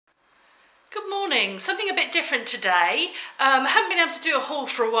Good morning. Something a bit different today. Haven't been able to do a haul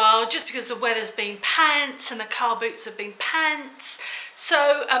for a while just because the weather's been pants and the car boots have been pants.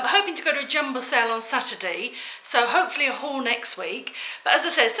 So I'm hoping to go to a jumble sale on Saturday, so hopefully a haul next week. But as I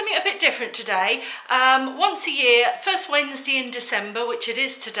said, something a bit different today. Once a year, first Wednesday in December, which it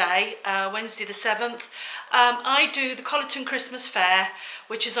is today, Wednesday the 7th, I do the Colyton Christmas Fayre,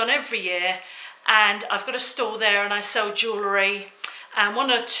 which is on every year, and I've got a store there and I sell jewellery and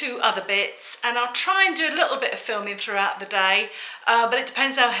one or two other bits, and I'll try and do a little bit of filming throughout the day, but it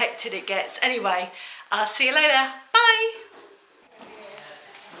depends how hectic it gets. Anyway, I'll see you later. Bye.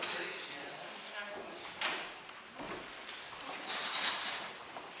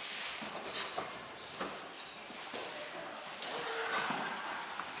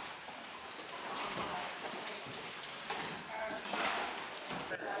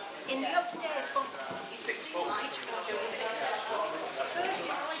 In the upstairs book,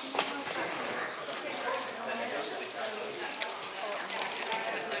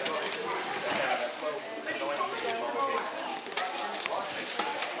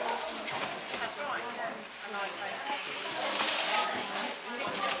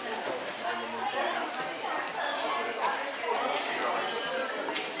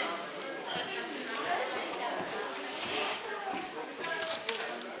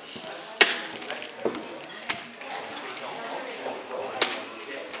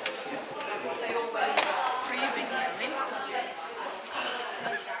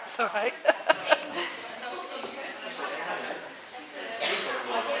 It's all right.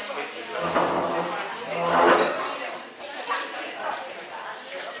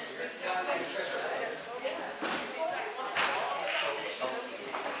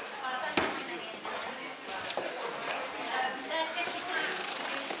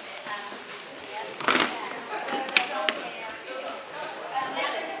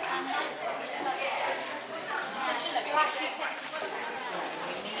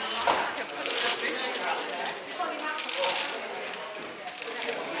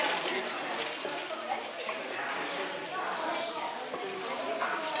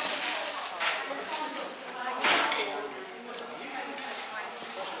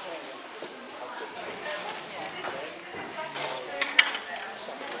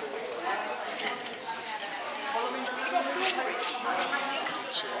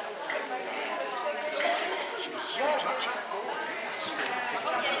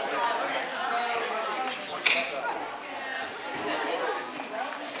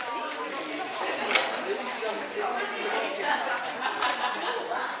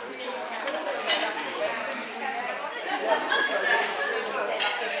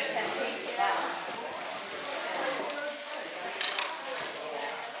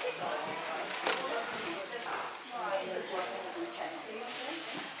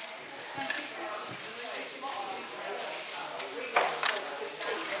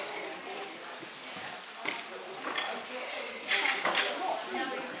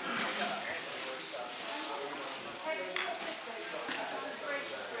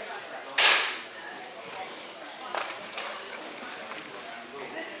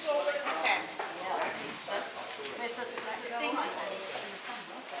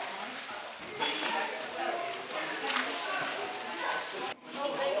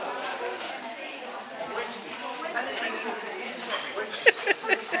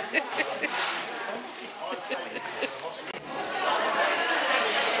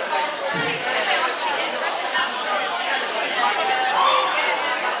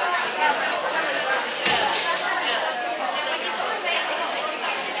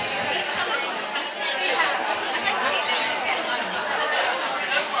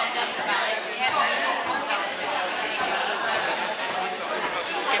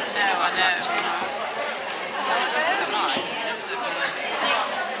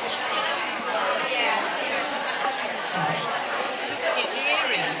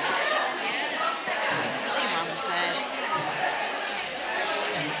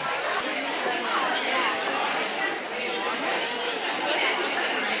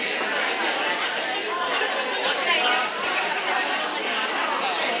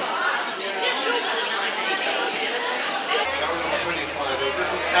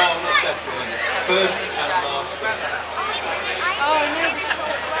 First and last one. oh, I know this song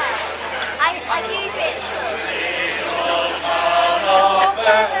as well. I do it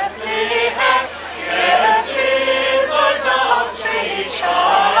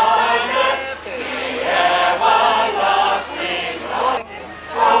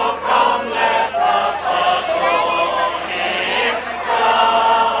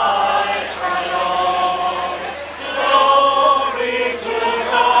Glory to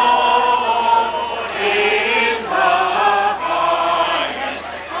God.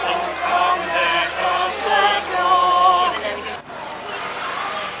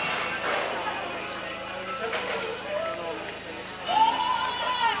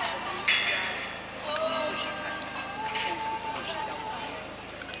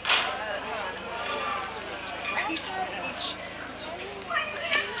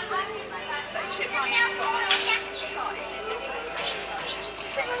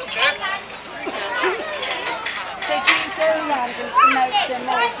 them,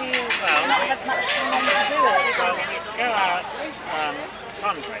 or do you not have much time to do it? Well, we go out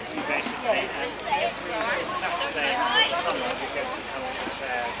fundraising basically, and every Saturday of the summer we go to Shetland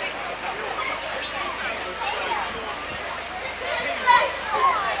Miniature